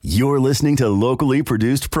You're listening to locally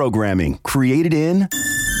produced programming created in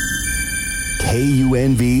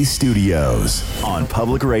KUNV Studios on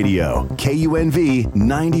Public Radio, KUNV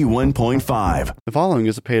 91.5. The following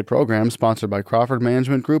is a paid program sponsored by Crawford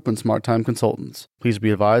Management Group and Smart Time Consultants. Please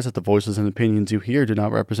be advised that the voices and opinions you hear do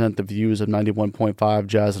not represent the views of 91.5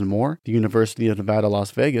 Jazz and More, the University of Nevada,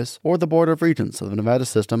 Las Vegas, or the Board of Regents of the Nevada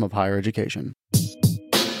System of Higher Education.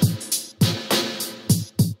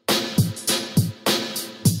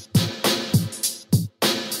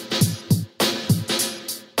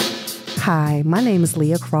 Hi, my name is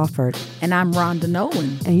Leah Crawford. And I'm Rhonda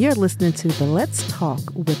Nolan. And you're listening to the Let's Talk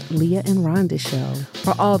with Leah and Rhonda show.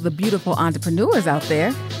 For all the beautiful entrepreneurs out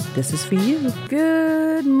there, this is for you.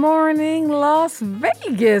 Good morning, Las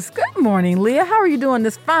Vegas. Good morning, Leah. How are you doing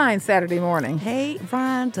this fine Saturday morning? Hey,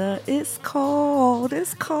 Rhonda, it's cold.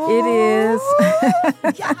 It's cold. It is.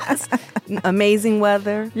 Yes. Amazing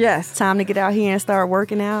weather. Yes. Time to get out here and start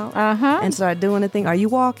working out. And start doing the thing. Are you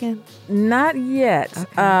walking? Not yet.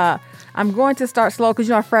 Okay. I'm going to start slow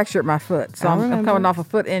because, I fractured my foot. So I'm coming off a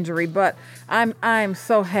foot injury. But I'm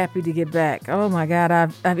so happy to get back. Oh, my God.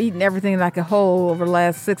 I've eaten everything like a whole over the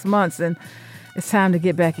last 6 months. And it's time to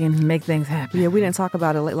get back in and make things happen. Yeah, we didn't talk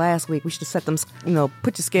about it last week. We should set them,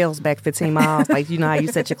 put your scales back 15 miles. Like, you know how you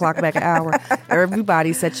set your clock back an hour?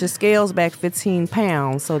 Everybody set your scales back 15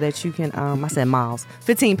 pounds so that you can, I said miles,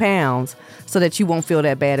 15 pounds so that you won't feel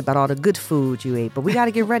that bad about all the good food you ate. But we got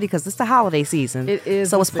to get ready because it's the holiday season. It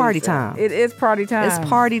is. So it's party time. It is party time. It's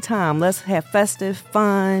party time. Let's have festive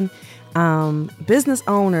fun. Business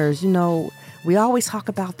owners, we always talk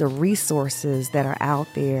about the resources that are out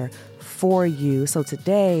there for you. So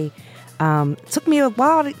today, took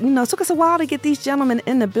us a while to get these gentlemen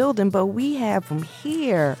in the building, but we have them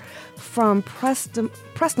here from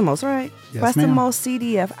Prestamos, right? Yes, Prestamos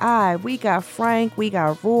CDFI. We got Frank, we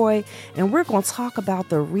got Roy, and we're going to talk about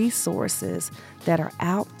the resources that are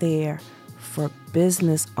out there for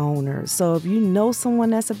business owners. So if you know someone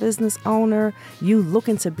that's a business owner, you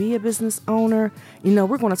looking to be a business owner,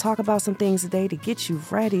 we're going to talk about some things today to get you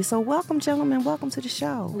ready. So welcome, gentlemen. Welcome to the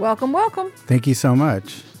show. Welcome, welcome. Thank you so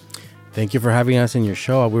much. Thank you for having us in your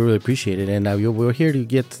show. We really appreciate it. And we're here to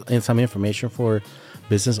get some information for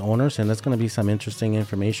business owners, and that's going to be some interesting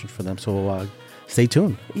information for them. So stay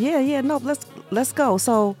tuned. Yeah. No, let's go.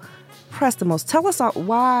 So Prestamos, tell us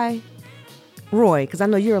why, Roy, because I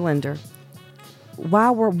know you're a lender. Why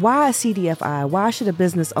a CDFI? Why should a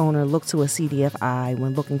business owner look to a CDFI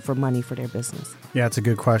when looking for money for their business? Yeah, it's a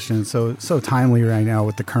good question. So timely right now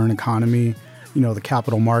with the current economy. The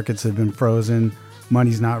capital markets have been frozen.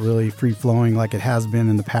 Money's not really free flowing like it has been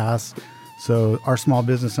in the past. So our small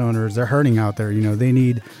business owners, they're hurting out there. They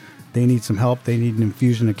need some help. They need an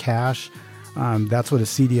infusion of cash. That's what a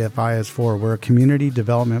CDFI is for. We're a community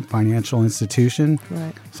development financial institution.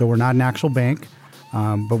 Right. So we're not an actual bank.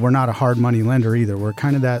 But we're not a hard money lender either. We're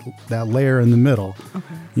kind of that layer in the middle.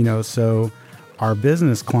 Okay. So our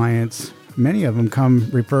business clients, many of them come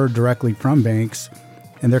referred directly from banks,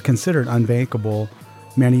 and they're considered unbankable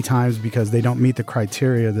many times because they don't meet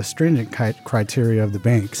the stringent criteria of the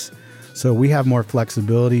banks. So we have more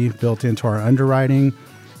flexibility built into our underwriting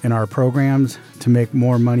and our programs to make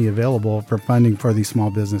more money available for funding for these small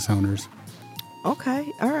business owners.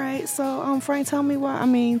 Okay. All right. So, Frank, tell me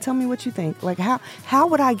what you think. Like, how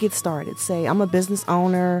would I get started? Say I'm a business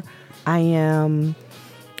owner. I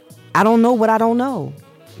don't know what I don't know.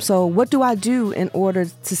 So what do I do in order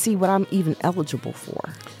to see what I'm even eligible for?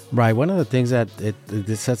 Right. One of the things that it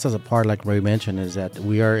sets us apart, like Ray mentioned, is that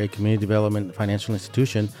we are a community development financial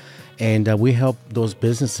institution, and we help those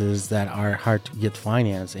businesses that are hard to get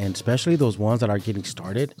financed, and especially those ones that are getting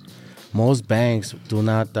started. Most banks do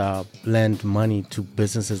not lend money to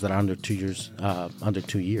businesses that are under 2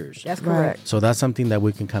 years. That's correct. So that's something that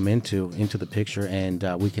we can come into the picture, and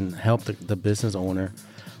we can help the business owner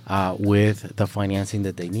with the financing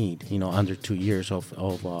that they need. Under 2 years of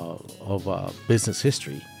business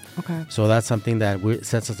history. Okay. So that's something that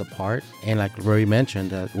sets us apart. And like Rory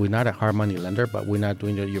mentioned, we're not a hard money lender, but we're not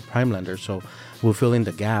doing your prime lender. So we'll fill in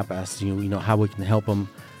the gap as to how we can help them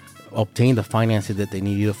obtain the financing that they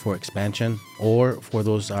need, either for expansion or for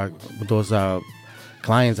those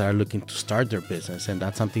clients that are looking to start their business. And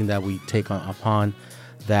that's something that we take upon,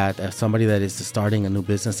 that as somebody that is starting a new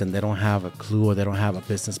business and they don't have a clue, or they don't have a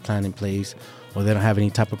business plan in place, or they don't have any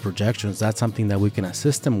type of projections, that's something that we can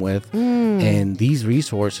assist them with. And these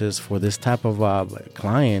resources for this type of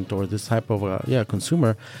client or this type of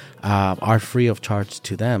consumer are free of charge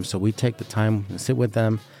to them. So we take the time and sit with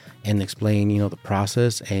them and explain, the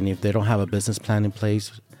process. And if they don't have a business plan in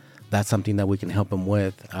place, that's something that we can help them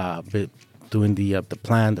with, doing the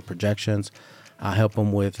plan, the projections, help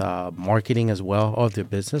them with marketing as well of their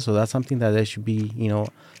business. So that's something that they should be,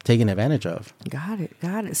 taking advantage of. Got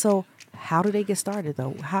it. So how do they get started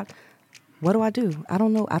though? What do I do? I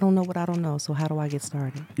don't know what I don't know. So how do I get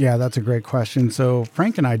started? Yeah, that's a great question. So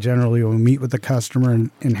Frank and I generally will meet with the customer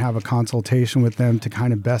and have a consultation with them to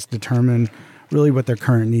kind of best determine really what their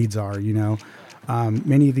current needs are.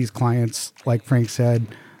 Many of these clients, like Frank said,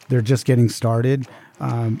 they're just getting started.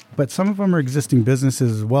 But some of them are existing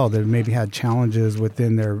businesses as well that have maybe had challenges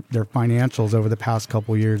within their financials over the past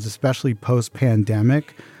couple of years, especially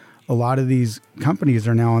post-pandemic. A lot of these companies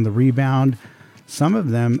are now on the rebound. Some of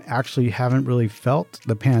them actually haven't really felt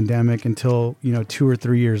the pandemic until, 2 or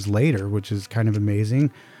 3 years later, which is kind of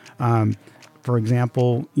amazing. For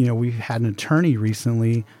example, we've had an attorney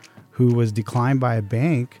recently who was declined by a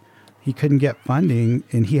bank. He couldn't get funding,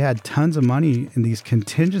 and he had tons of money in these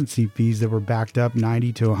contingency fees that were backed up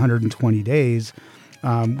 90 to 120 days.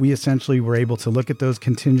 We essentially were able to look at those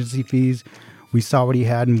contingency fees. We saw what he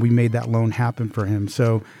had, and we made that loan happen for him.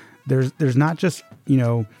 So there's not just,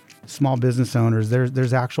 small business owners.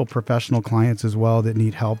 There's actual professional clients as well that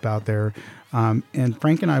need help out there. And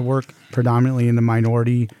Frank and I work predominantly in the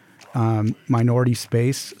minority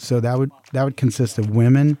space. So that would consist of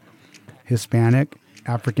women, Hispanic,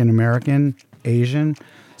 African American, Asian.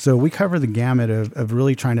 So we cover the gamut of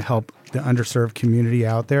really trying to help the underserved community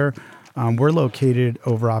out there. We're located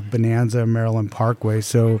over off Bonanza, Maryland Parkway.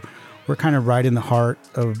 So we're kind of right in the heart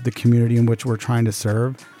of the community in which we're trying to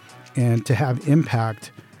serve and to have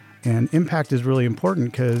impact. And impact is really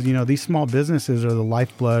important because, these small businesses are the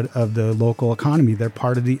lifeblood of the local economy. They're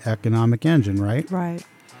part of the economic engine, right? Right.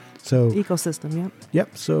 So ecosystem, yep.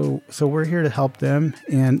 Yep. So we're here to help them.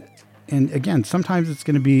 And again, sometimes it's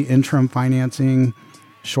going to be interim financing,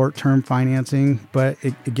 short-term financing, but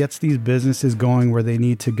it gets these businesses going where they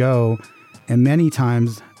need to go. And many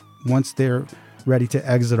times, once they're ready to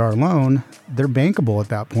exit our loan, they're bankable at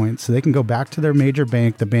that point. So they can go back to their major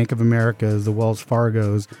bank, the Bank of Americas, the Wells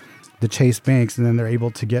Fargos, the Chase banks, and then they're able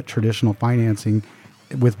to get traditional financing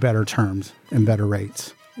with better terms and better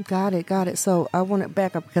rates. Got it. So I want to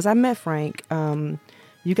back up because I met Frank. You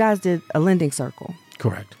guys did a lending circle.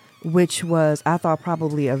 Correct. Which was, I thought,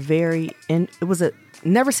 probably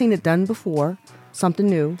never seen it done before, something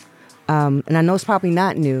new. And I know it's probably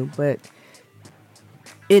not new, but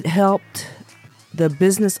it helped the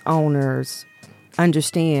business owners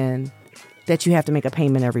understand that you have to make a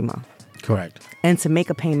payment every month. Correct. And to make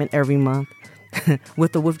a payment every month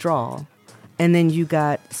with the withdrawal. And then you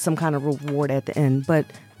got some kind of reward at the end. But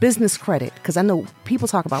business credit, because I know people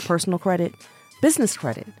talk about personal credit, business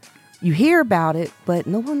credit. You hear about it, but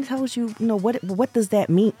no one tells you, what does that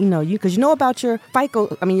mean? Because you know about your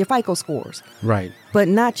FICO scores. Right. But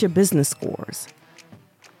not your business scores.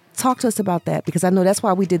 Talk to us about that, because I know that's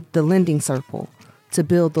why we did the lending circle, to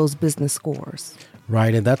build those business scores.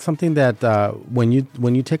 Right, and that's something that when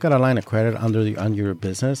you take out a line of credit under your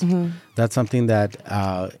business, that's something that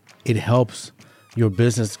it helps your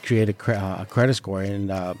business create a credit score, and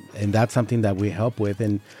that's something that we help with.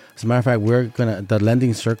 And as a matter of fact, the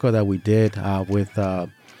lending circle that we did with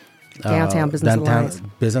Downtown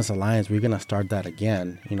Business Alliance, we're gonna start that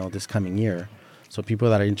again, this coming year. So people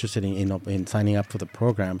that are interested in signing up for the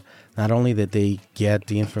program, not only that they get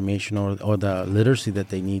the information or the literacy that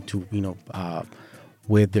they need to,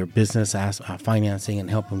 with their business financing and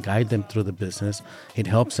help them guide them through the business, it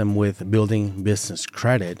helps them with building business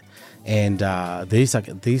credit. And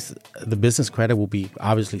the business credit will be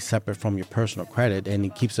obviously separate from your personal credit, and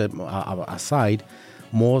it keeps it aside.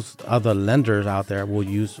 Most other lenders out there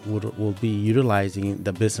will be utilizing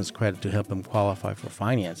the business credit to help them qualify for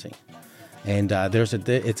financing. And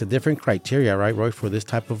it's a different criteria, right, Roy, for this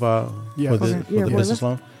type of business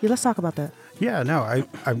loan? Yeah, let's talk about that. Yeah, no,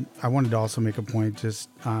 I wanted to also make a point just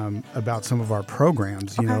about some of our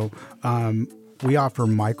programs. Okay. We offer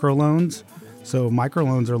microloans. So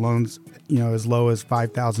microloans are loans, as low as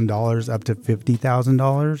 $5,000 up to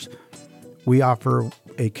 $50,000. We offer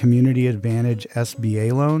a Community Advantage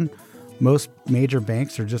SBA loan. Most major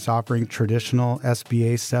banks are just offering traditional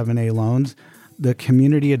SBA 7A loans. The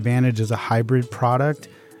Community Advantage is a hybrid product.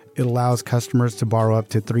 It allows customers to borrow up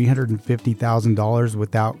to $350,000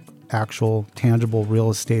 without actual tangible real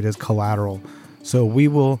estate as collateral. So we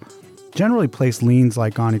will generally place liens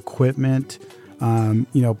like on equipment,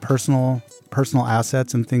 personal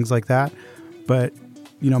assets and things like that. But,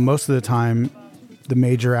 most of the time, the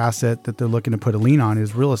major asset that they're looking to put a lien on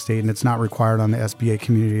is real estate, and it's not required on the SBA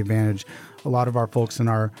Community Advantage. A lot of our folks in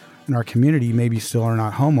our community maybe still are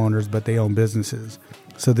not homeowners, but they own businesses.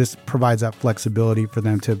 So this provides that flexibility for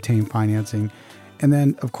them to obtain financing. And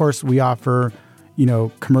then, of course, we offer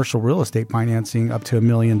commercial real estate financing up to $1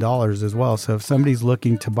 million as well. So if somebody's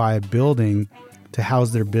looking to buy a building to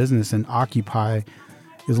house their business and occupy,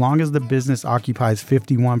 as long as the business occupies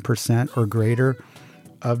 51% or greater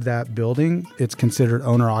of that building, it's considered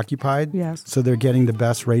owner occupied. Yes. So they're getting the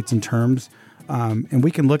best rates and terms. And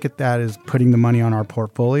we can look at that as putting the money on our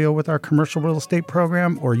portfolio with our commercial real estate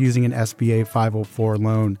program or using an SBA 504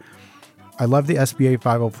 loan. I love the SBA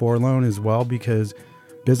 504 loan as well because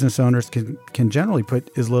business owners can generally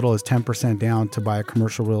put as little as 10% down to buy a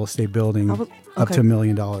commercial real estate building up to $1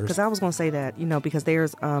 million. Because I was going to say that, because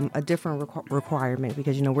there's a different requirement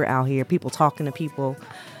because, we're out here, people talking to people,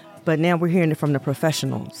 but now we're hearing it from the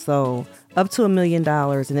professionals. So up to $1 million,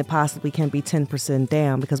 and it possibly can be 10%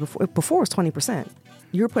 down because before it was 20%.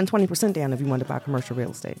 You were putting 20% down if you wanted to buy commercial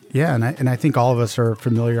real estate. Yeah, and I think all of us are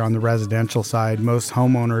familiar on the residential side. Most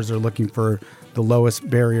homeowners are looking for the lowest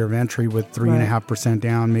barrier of entry with 3.5%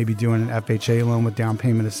 down, maybe doing an FHA loan with down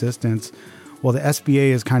payment assistance. Well, the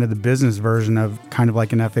SBA is kind of the business version of kind of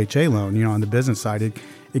like an FHA loan, on the business side.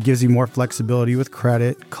 It gives you more flexibility with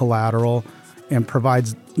credit, collateral, and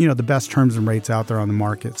provides, the best terms and rates out there on the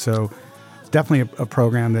market. So it's definitely a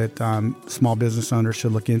program that small business owners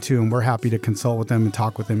should look into, and we're happy to consult with them and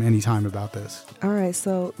talk with them anytime about this. All right,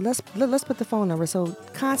 so let's put the phone number. So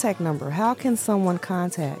contact number, how can someone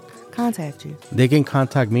contact you? They can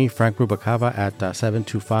contact me, Frank Rubacava, at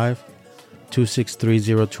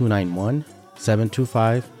 725-263-0291,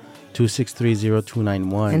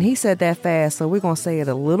 725-263-0291. And he said that fast, so we're going to say it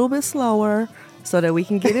a little bit slower so that we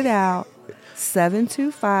can get it out.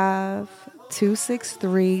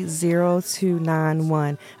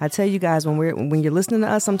 725-263-0291. I tell you guys, when you're listening to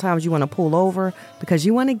us, sometimes you want to pull over because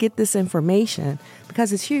you want to get this information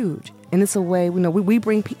because it's huge. And it's a way, we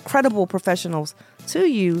bring credible professionals to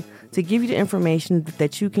you to give you the information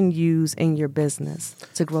that you can use in your business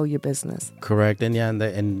to grow your business. Correct. And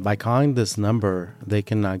and by calling this number, they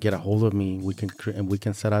can get a hold of me. We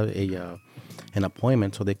can set out an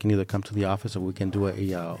appointment so they can either come to the office or we can do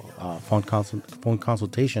a phone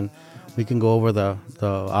consultation. We can go over the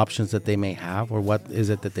options that they may have or what is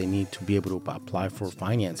it that they need to be able to apply for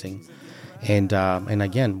financing. And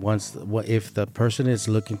again, if the person is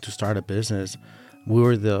looking to start a business,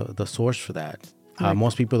 we're the source for that.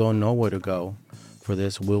 Most people don't know where to go for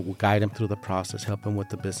this. We'll guide them through the process, help them with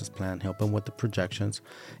the business plan, help them with the projections.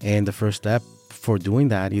 And the first step for doing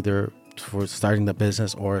that, either for starting the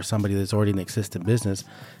business or somebody that's already in existing business,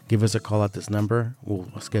 give us a call at this number. We'll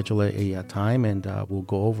schedule a time and we'll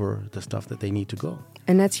go over the stuff that they need to go.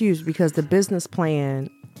 And that's huge because the business plan,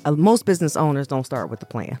 most business owners don't start with the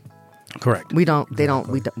plan. Correct. We don't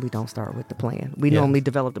start with the plan. We normally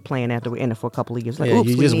develop the plan after we're in it for a couple of years. Like,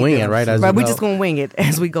 you just wing it, right? We're just going to wing it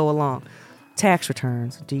as we go along. Tax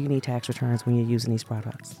returns. Do you need tax returns when you're using these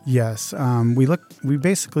products? Yes. We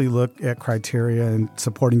basically look at criteria and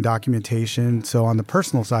supporting documentation. So on the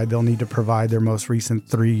personal side, they'll need to provide their most recent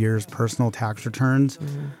 3 years personal tax returns.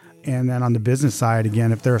 Mm-hmm. And then on the business side,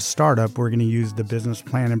 again, if they're a startup, we're going to use the business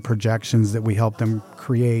plan and projections that we help them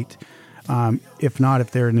create. If not,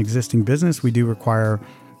 if they're an existing business, we do require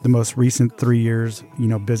the most recent 3 years,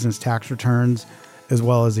 business tax returns, as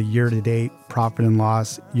well as a year-to-date profit and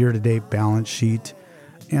loss, year-to-date balance sheet,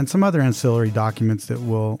 and some other ancillary documents that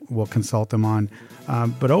we'll consult them on.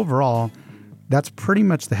 But overall, that's pretty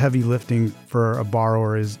much the heavy lifting for a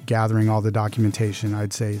borrower is gathering all the documentation,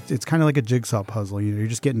 I'd say. It's kind of like a jigsaw puzzle. You're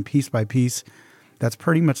just getting piece by piece. That's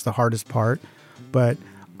pretty much the hardest part. But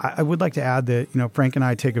I would like to add that, Frank and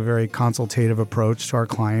I take a very consultative approach to our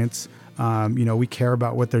clients. We care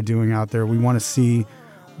about what they're doing out there. We want to see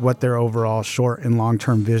what their overall short and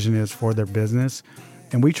long-term vision is for their business.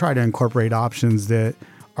 And we try to incorporate options that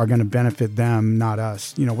are going to benefit them, not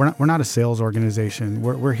us. We're not a sales organization.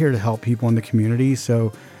 We're here to help people in the community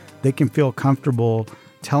so they can feel comfortable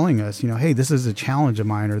telling us, hey, this is a challenge of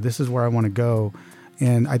mine or this is where I want to go.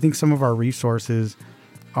 And I think some of our resources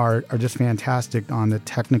are just fantastic on the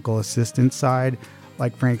technical assistance side.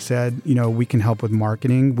 Like Frank said, we can help with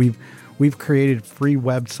marketing. We've created free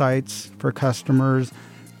websites for customers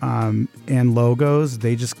and logos.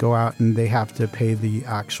 They just go out and they have to pay the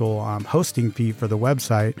actual hosting fee for the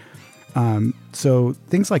website. So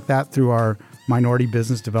things like that through our Minority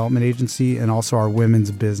Business Development Agency and also our Women's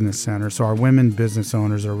Business Center. So our women business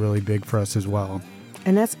owners are really big for us as well.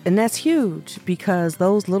 And that's huge because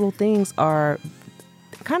those little things are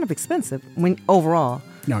kind of expensive overall.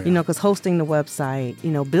 Because hosting the website,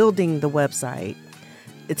 building the website,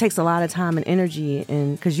 it takes a lot of time and energy,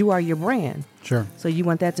 and because you are your brand. Sure. So you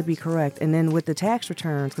want that to be correct. And then with the tax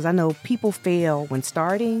returns, because I know people fail when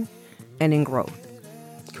starting and in growth.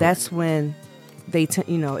 Correct. That's when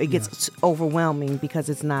it gets overwhelming because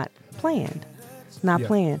it's not planned. Not Yeah.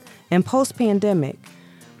 planned. And post-pandemic,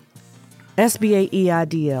 SBA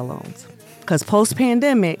EIDL loans. Because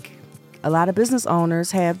post-pandemic, a lot of business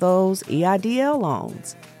owners have those EIDL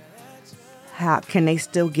loans. How can they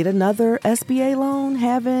still get another SBA loan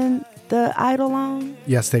having the EIDL loan?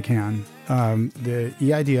 Yes, they can. The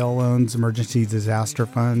EIDL loans, emergency disaster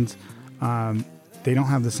funds, they don't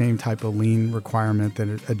have the same type of lien requirement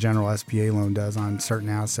that a general SBA loan does on certain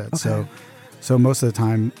assets. Okay. So most of the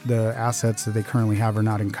time, the assets that they currently have are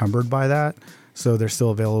not encumbered by that. So they're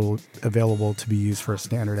still available to be used for a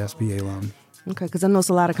standard SBA loan. Okay, because I know there's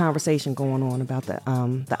a lot of conversation going on about the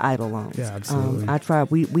EIDL loans. Yeah, absolutely. I try.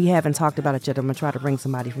 We haven't talked about it yet. I'm gonna try to bring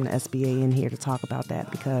somebody from the SBA in here to talk about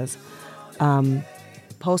that because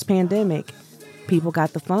post pandemic, people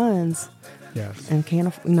got the funds Yes. and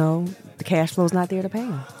the cash flow's not there to pay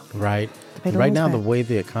them. Right. pay the Right loans now, the back. way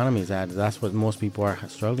the economy is at, that's what most people are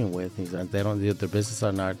struggling with. Is that their businesses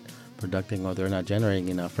are not producing or they're not generating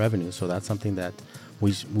enough revenue. So that's something that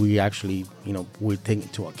we actually we take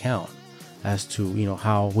into account as to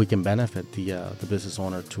how we can benefit the business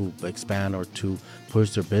owner to expand or to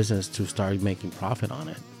push their business to start making profit on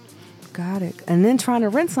it. Got it. And then trying to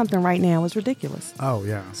rent something right now is ridiculous. Oh,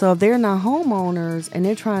 yeah. So if they're not homeowners and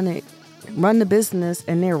they're trying to run the business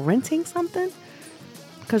and they're renting something,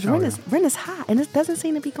 because rent is high and it doesn't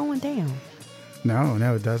seem to be going down. No,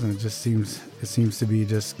 it doesn't. It seems to be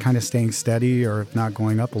just kind of staying steady, or if not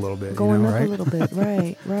going up a little bit. Going up right? a little bit.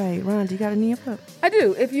 Right. Ron, do you got any input? I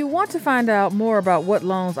do. If you want to find out more about what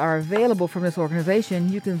loans are available from this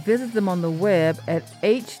organization, you can visit them on the web at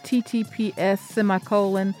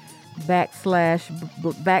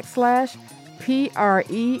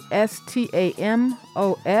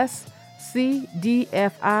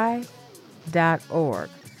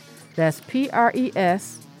That's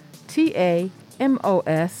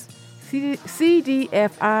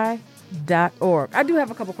prestamoscdfi.org. I do have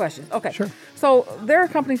a couple questions. Okay. Sure. So there are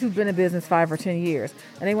companies who've been in business 5 or 10 years,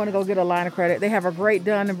 and they want to go get a line of credit. They have a great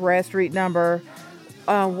Dun & Bradstreet number.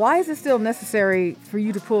 Why is it still necessary for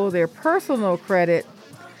you to pull their personal credit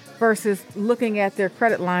versus looking at their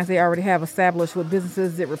credit lines they already have established with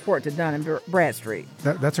businesses that report to Dun & Bradstreet?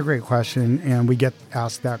 That's a great question, and we get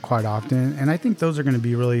asked that quite often. And I think those are going to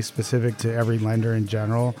be really specific to every lender in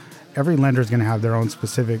general. Every lender is going to have their own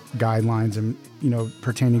specific guidelines and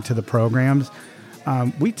pertaining to the programs.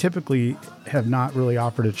 We typically have not really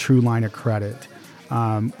offered a true line of credit.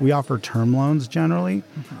 We offer term loans generally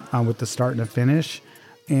with the start and the finish.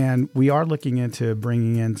 And we are looking into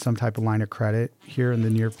bringing in some type of line of credit here in the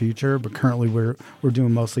near future. But currently we're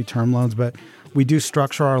doing mostly term loans. But we do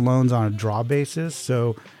structure our loans on a draw basis.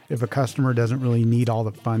 So if a customer doesn't really need all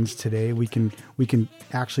the funds today, we can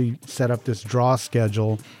actually set up this draw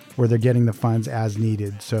schedule where they're getting the funds as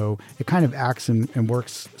needed. So it kind of acts and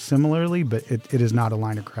works similarly, but it is not a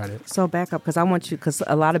line of credit. So back up, because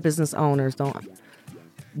a lot of business owners don't.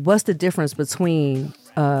 What's the difference between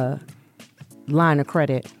line of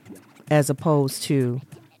credit as opposed to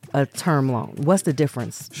a term loan? What's the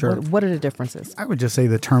difference? Sure. What are the differences? I would just say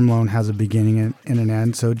the term loan has a beginning and an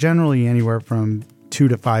end. So generally anywhere from 2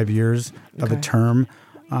 to 5 years of a term.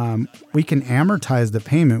 We can amortize the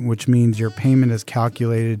payment, which means your payment is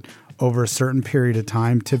calculated over a certain period of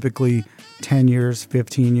time, typically 10 years,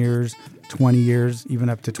 15 years, 20 years, even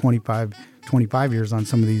up to 25 years on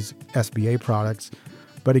some of these SBA products.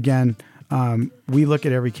 But again, we look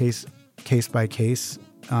at every case by case,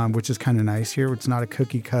 which is kind of nice here. It's not a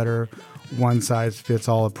cookie cutter, one size fits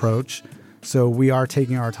all approach. So we are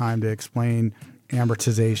taking our time to explain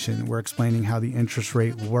amortization. We're explaining how the interest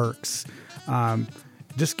rate works.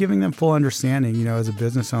 Just giving them full understanding, as a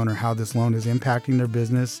business owner, how this loan is impacting their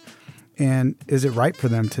business and is it right for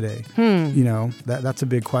them today? That's a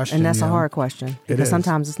big question. And that's a hard question because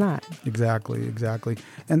sometimes it's not. Exactly.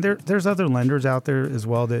 And there's other lenders out there as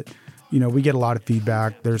well that, we get a lot of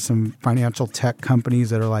feedback. There's some financial tech companies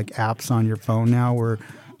that are like apps on your phone now where,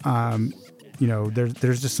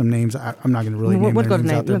 there's just some names. I'm not going to really name their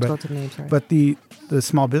names out there. But the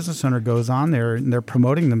small business owner goes on there and they're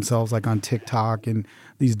promoting themselves like on TikTok and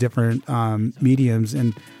these different mediums.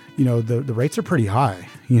 And, the rates are pretty high,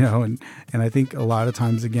 and I think a lot of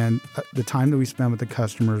times, again, the time that we spend with the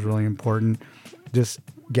customer is really important. Just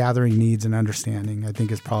gathering needs and understanding, I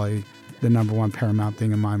think, is probably the number one paramount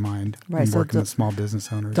thing in my mind when working with small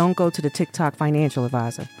business owners. Don't go to the TikTok financial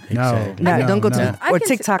advisor. No, don't go to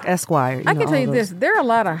TikTok Esquire. I can tell you this. There are a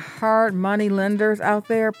lot of hard money lenders out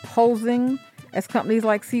there posing as companies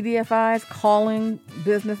like CDFIs, calling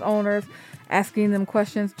business owners, asking them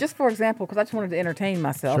questions. Just for example, because I just wanted to entertain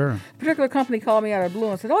myself. Sure. A particular company called me out of the blue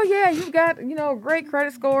and said, "Oh yeah, you've got great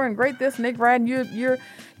credit score and great this, Nick, right? And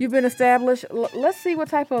you've been established. Let's see what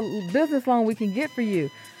type of business loan we can get for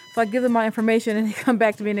you." So I give them my information, and they come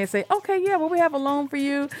back to me and they say, "Okay, yeah, well, we have a loan for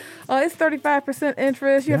you. It's 35%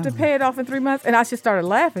 interest. You have to pay it off in 3 months." And I just started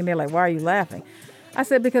laughing. They're like, "Why are you laughing?" I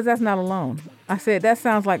said, "Because that's not a loan." I said, "That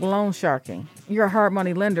sounds like loan sharking. You're a hard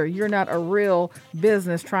money lender. You're not a real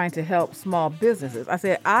business trying to help small businesses." I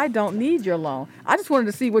said, "I don't need your loan. I just wanted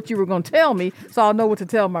to see what you were going to tell me so I'll know what to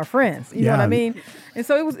tell my friends." You know what I mean? And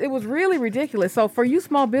so it was really ridiculous. So for you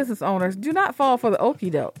small business owners, do not fall for the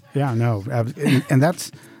okie doke. Yeah, no. And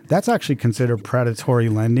that's actually considered predatory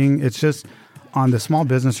lending. It's just on the small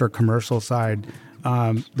business or commercial side,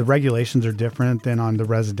 the regulations are different than on the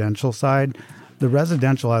residential side. The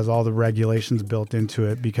residential has all the regulations built into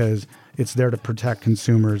it because it's there to protect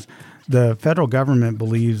consumers. The federal government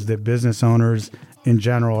believes that business owners in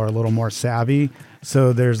general are a little more savvy.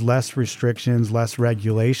 So there's less restrictions, less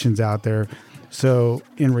regulations out there. So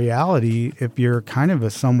in reality, if you're kind of a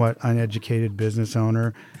somewhat uneducated business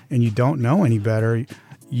owner and you don't know any better,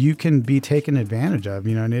 you can be taken advantage of,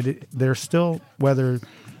 and there's still, whether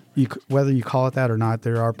you call it that or not,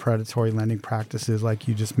 there are predatory lending practices like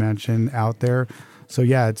you just mentioned out there. So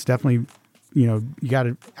yeah, it's definitely, you got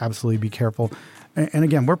to absolutely be careful. And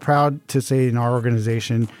again, we're proud to say in our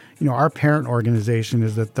organization, our parent organization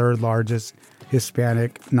is the third largest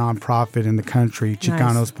Hispanic nonprofit in the country,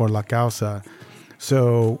 Chicanos por la Causa.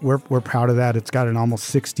 So we're proud of that. It's got an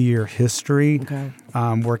almost 60-year history,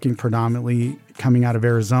 working predominantly coming out of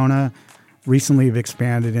Arizona. Recently have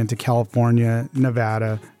expanded into California,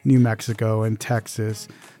 Nevada, New Mexico, and Texas.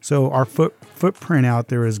 So our footprint out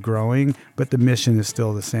there is growing, but the mission is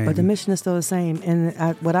still the same.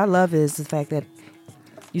 And what I love is the fact that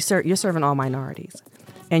you're serving all minorities,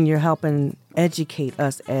 and you're helping educate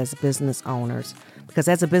us as business owners. Because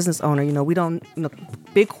as a business owner, we don't,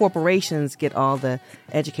 big corporations get all the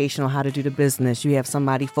education on how to do the business. You have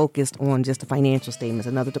somebody focused on just the financial statements,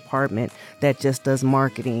 another department that just does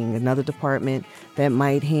marketing, another department that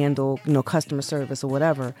might handle, customer service or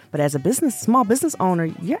whatever. But as a small business owner,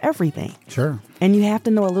 you're everything. Sure. And you have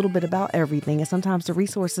to know a little bit about everything. And sometimes the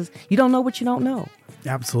resources, you don't know what you don't know.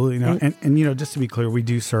 Absolutely. No. And just to be clear, we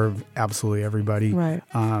do serve absolutely everybody. Right.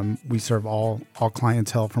 We serve all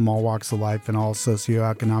clientele from all walks of life and all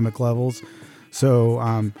socioeconomic levels. So,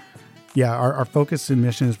 our focus and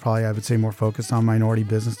mission is probably, I would say, more focused on minority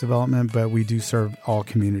business development, but we do serve all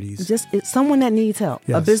communities. It's someone that needs help,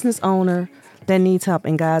 yes. A business owner that needs help.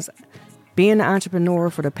 And guys, being an entrepreneur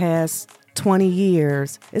for the past 20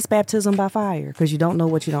 years, it's baptism by fire because you don't know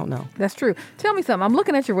what you don't know. That's true. Tell me something. I'm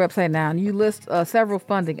looking at your website now, and you list several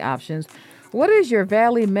funding options. What is your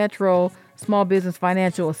Valley Metro Small Business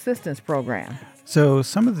Financial Assistance Program? So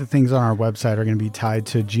some of the things on our website are going to be tied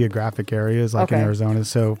to geographic areas like in Arizona.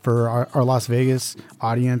 So for our Las Vegas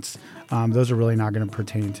audience, those are really not going to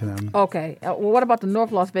pertain to them. Okay. Well, what about the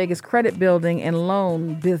North Las Vegas credit building and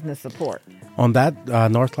loan business support? On that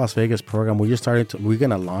North Las Vegas program, we're going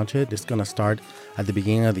to launch it. It's going to start at the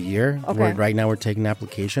beginning of the year. Okay. Right now we're taking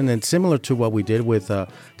application. And similar to what we did with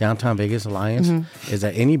Downtown Vegas Alliance, is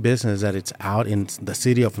that any business that it's out in the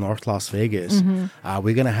city of North Las Vegas,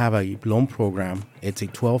 we're going to have a loan program. It's a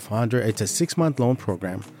 6-month loan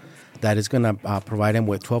program that is going to provide them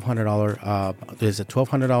with $1,200. There's a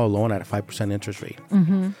 $1,200 loan at a 5% interest rate.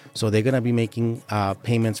 So they're going to be making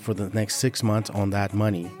payments for the next 6 months on that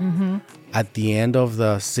money. At the end of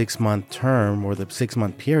the 6-month term or the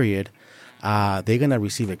 6-month period, they're going to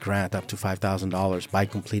receive a grant up to $5,000 by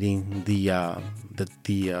completing the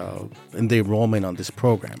enrollment on this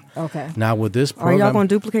program. Okay. Now with this program, are y'all going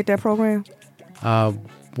to duplicate that program?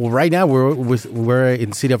 Well, right now we're in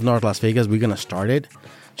the city of North Las Vegas. We're going to start it.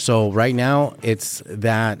 So right now it's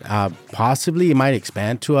that possibly it might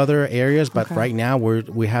expand to other areas, but right now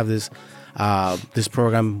we have this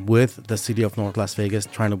program with the city of North Las Vegas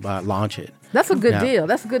trying to launch it. That's a good deal.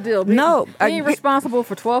 That's a good deal. Being responsible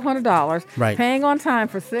for $1,200, right. Paying on time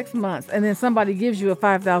for 6 months, and then somebody gives you a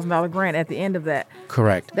 $5,000 grant at the end of that.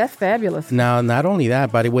 Correct. That's fabulous. Now, not only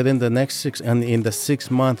that, but within the next in the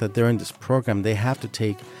 6 month that they're in this program, they have to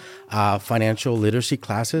take financial literacy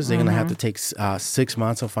classes. They're going to have to take 6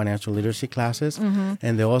 months of financial literacy classes,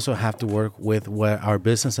 and they also have to work with our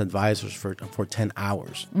business advisors for 10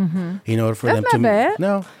 hours in order for them to. That's not bad.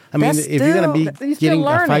 No, I mean, if you're going to be getting a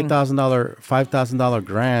 $5,000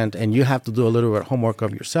 grant and you have to do a little bit of homework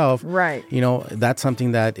of yourself, right? That's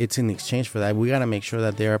something that it's in exchange for that. We got to make sure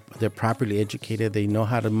that they're properly educated. They know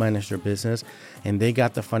how to manage their business, and they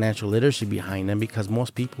got the financial literacy behind them. Because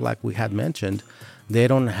most people, like we had mentioned, they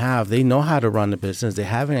know how to run the business. They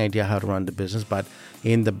have an idea how to run the business, but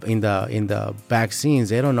in the back scenes,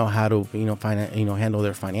 they don't know how to handle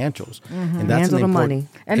their financials, and that's handle the money.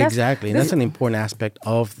 And that's an important aspect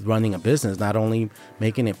of running a business. Not only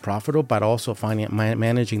making it profitable, but also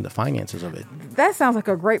managing the finances of it. That sounds like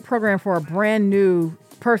a great program for a brand new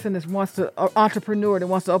person entrepreneur that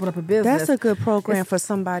wants to open up a business. That's a good program for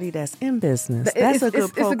somebody that's in business. That's a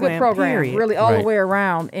good program. It's a good program, period. really, all the way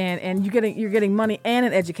around. And you're getting money and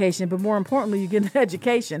an education, but more importantly, you get an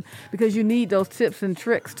education because you need those tips and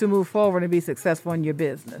tricks to move forward and be successful in your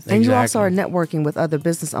business. And you also are networking with other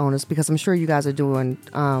business owners, because I'm sure you guys are doing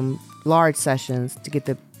large sessions to get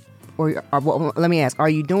let me ask, are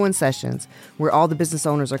you doing sessions where all the business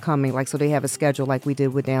owners are coming, so they have a schedule like we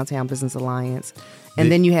did with Downtown Business Alliance,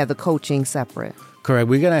 and then you have the coaching separate? Correct.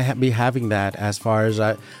 We're going to be having that as far as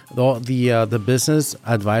the business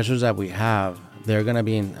advisors that we have. They're going to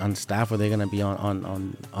be on staff, or they're going to be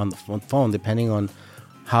on the phone, depending on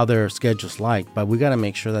how their schedule's like. But we got to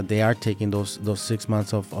make sure that they are taking those 6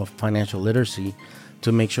 months of financial literacy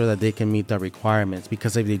to make sure that they can meet the requirements.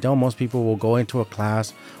 Because if they don't, most people will go into a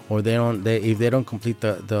class, or if they don't complete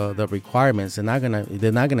the requirements, they're not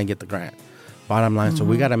gonna get the grant. Bottom line. So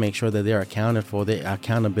we got to make sure that they're accounted for, the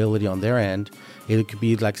accountability on their end. It could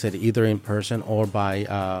be, like I said, either in person or by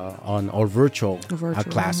virtual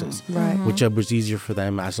classes, right? Whichever is easier for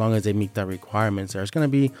them, as long as they meet the requirements. There's going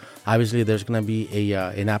to be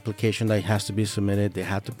an application that has to be submitted. They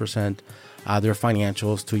have to present their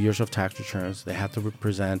financials, 2 years of tax returns. They have to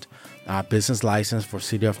present business license for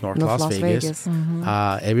City of North Las Vegas.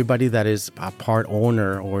 Everybody that is a part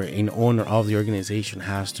owner or an owner of the organization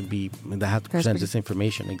has to present this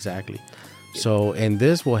information. Exactly. So, and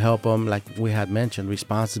this will help them, like we had mentioned,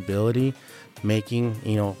 responsibility, making,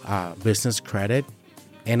 business credit.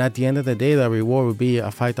 And at the end of the day, the reward would be a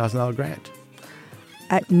 $5,000 grant.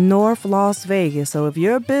 At North Las Vegas. So if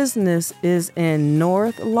your business is in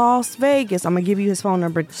North Las Vegas, I'm going to give you his phone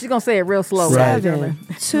number. She's going to say it real slow.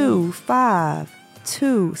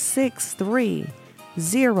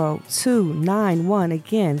 725-263-0291.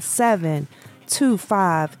 Again,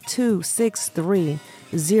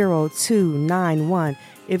 725-263-0291.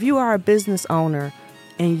 If you are a business owner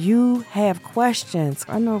and you have questions,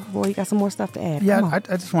 I know, Roy, you got some more stuff to add. Yeah, I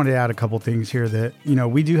just wanted to add a couple things here that,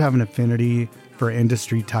 we do have an affinity for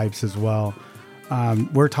industry types as well.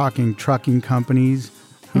 We're talking trucking companies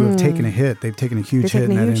who have taken a hit. They've taken a huge hit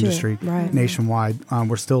in that industry nationwide.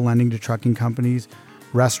 We're still lending to trucking companies.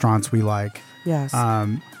 Restaurants we like. Yes.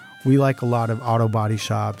 We like a lot of auto body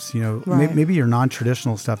shops. Maybe your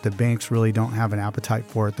non-traditional stuff that banks really don't have an appetite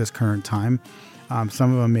for at this current time.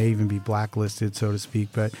 Some of them may even be blacklisted, so to speak.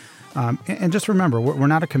 But and just remember, we're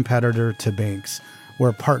not a competitor to banks. We're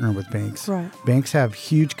a partner with banks. Right. Banks have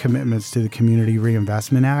huge commitments to the Community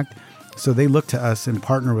Reinvestment Act, so they look to us and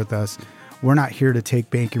partner with us. We're not here to take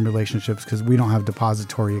banking relationships because we don't have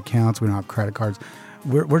depository accounts. We don't have credit cards.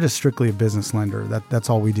 We're just strictly a business lender. That's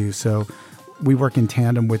all we do. So we work in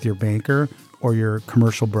tandem with your banker or your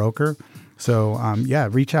commercial broker. So,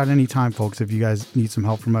 reach out anytime, folks. If you guys need some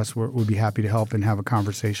help from us, we'd be happy to help and have a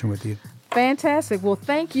conversation with you. Fantastic. Well,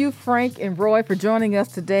 thank you, Frank and Roy, for joining us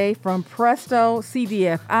today from Presto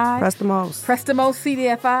CDFI. Prestamos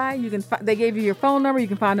CDFI. They gave you your phone number. You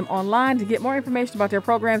can find them online to get more information about their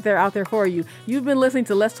programs. They're out there for you. You've been listening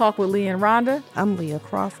to Let's Talk with Leah and Rhonda. I'm Leah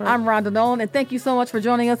Crawford. I'm Rhonda Nolan, and thank you so much for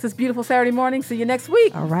joining us this beautiful Saturday morning. See you next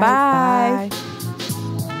week. All right. Bye.